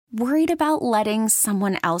Worried about letting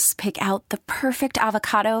someone else pick out the perfect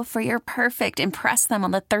avocado for your perfect impress them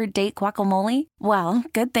on the third date guacamole? Well,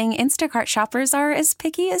 good thing Instacart shoppers are as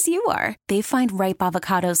picky as you are. They find ripe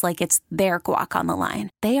avocados like it's their guac on the line.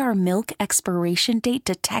 They are milk expiration date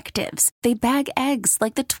detectives. They bag eggs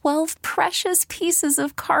like the 12 precious pieces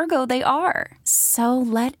of cargo they are. So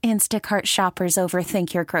let Instacart shoppers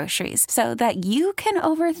overthink your groceries so that you can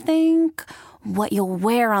overthink what you'll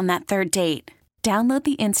wear on that third date. Download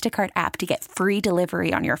the Instacart app to get free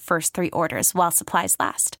delivery on your first 3 orders while supplies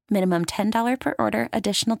last. Minimum $10 per order.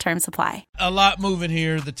 Additional terms apply. A lot moving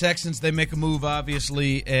here. The Texans, they make a move,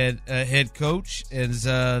 obviously, at head coach as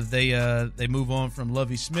they move on from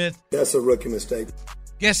Lovie Smith. That's a rookie mistake.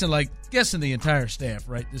 Guessing the entire staff,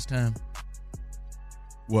 right, this time?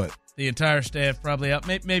 What? The entire staff probably out.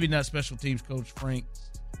 Maybe not special teams coach Frank.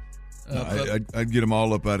 I'd get them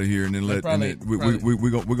all up out of here and then we're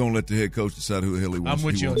gonna let the head coach decide who the hell he wants. I'm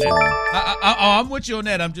with you on that. I'm with you on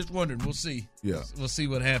that. I'm just wondering. We'll see. Yeah, we'll see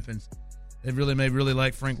what happens. They may really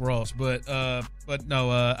like Frank Ross, but no,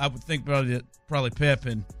 I would think probably Pep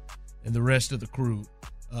and the rest of the crew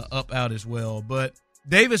up out as well. But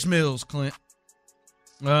Davis Mills, Clint,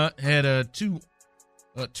 had two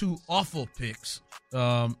awful picks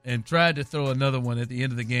and tried to throw another one at the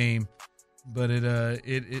end of the game. But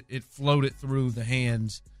it floated through the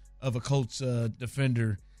hands of a Colts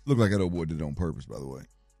defender. Looked like that old boy did it on purpose, by the way.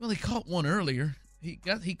 Well, he caught one earlier. He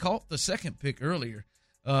caught the second pick earlier,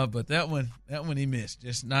 but that one he missed.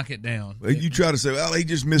 Just knock it down. Well, you try to say, well, he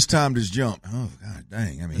just mistimed his jump. Oh God,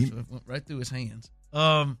 dang! I mean, he went right through his hands.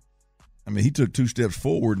 I mean, he took 2 steps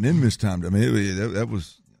forward and then mistimed. I mean, that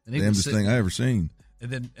was the damnedest thing I ever seen.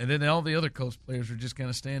 And then all the other Colts players were just kind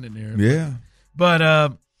of standing there. Yeah,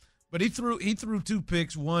 But he threw 2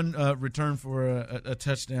 picks, one return for a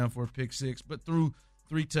touchdown for a pick 6, but threw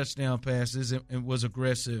 3 touchdown passes and was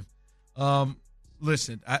aggressive.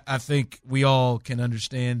 Listen, I think we all can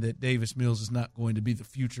understand that Davis Mills is not going to be the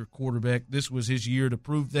future quarterback. This was his year to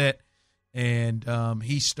prove that, and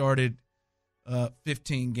he started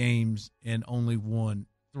 15 games and only won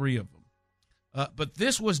 3 of them. But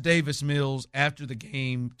this was Davis Mills after the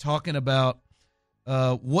game talking about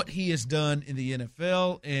what he has done in the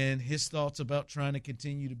NFL and his thoughts about trying to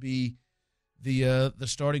continue to be the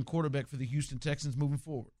starting quarterback for the Houston Texans moving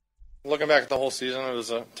forward. Looking back at the whole season, it was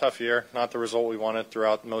a tough year. Not the result we wanted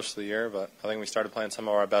throughout most of the year, but I think we started playing some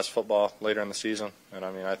of our best football later in the season. And,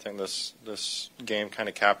 I mean, I think this game kind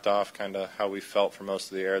of capped off kind of how we felt for most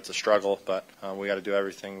of the year. It's a struggle, but we got to do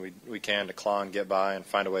everything we can to claw and get by and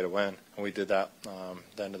find a way to win. And we did that at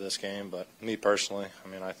the end of this game. But me personally, I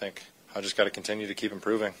mean, I think I just got to continue to keep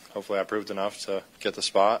improving. Hopefully I proved enough to get the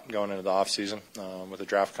spot going into the offseason with the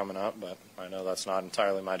draft coming up, but I know that's not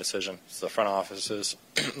entirely my decision. It's the front offices,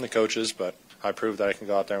 the coaches, but I proved that I can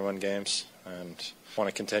go out there and win games and want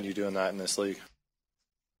to continue doing that in this league.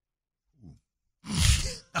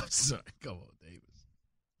 I'm sorry. Come on, Davis.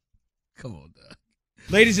 Come on, Doug.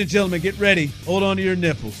 Ladies and gentlemen, get ready. Hold on to your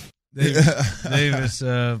nipples. Davis.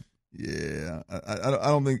 Yeah, I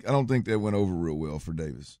don't think that went over real well for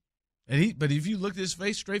Davis. But if you look at his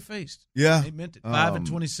face, straight faced. Yeah, he meant it.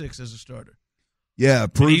 5-26 as a starter. Yeah,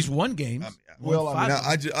 he's won games.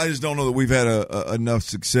 I just don't know that we've had enough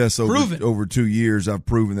success over 2 years. I've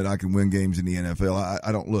proven that I can win games in the NFL.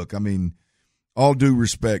 I don't look. I mean, all due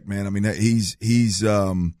respect, man. I mean, he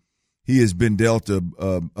has been dealt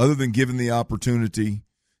other than given the opportunity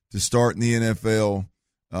to start in the NFL.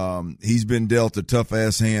 He's been dealt a tough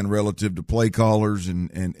ass hand relative to play callers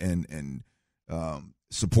and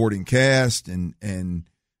supporting cast and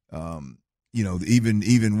you know,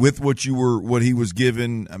 even with what he was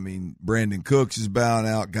given. I mean, Brandon Cooks is bowing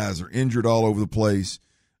out. Guys are injured all over the place.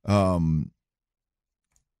 So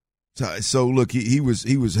look, he was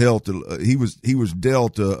dealt a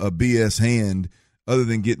BS hand other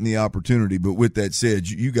than getting the opportunity. But with that said,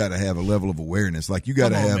 you got to have a level of awareness. Like you got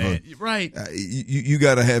to have you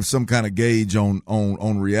got to have some kind of gauge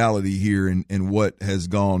on reality here and what has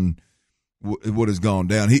gone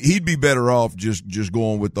down. He'd be better off just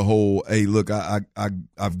going with the whole, hey, look,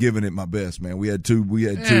 I've given it my best, man. We had two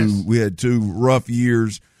rough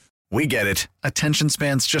years. We get it. Attention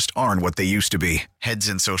spans just aren't what they used to be. Heads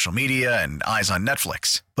in social media and eyes on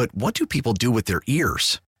Netflix. But what do people do with their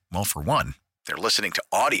ears? Well, for one, they're listening to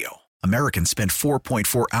audio. Americans spend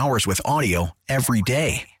 4.4 hours with audio every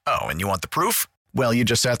day. Oh, and you want the proof? Well, you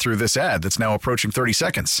just sat through this ad that's now approaching 30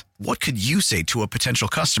 seconds. What could you say to a potential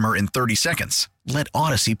customer in 30 seconds? Let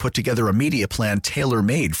Odyssey put together a media plan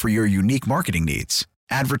tailor-made for your unique marketing needs.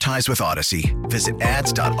 Advertise with Odyssey. Visit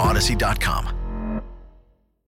ads.odyssey.com.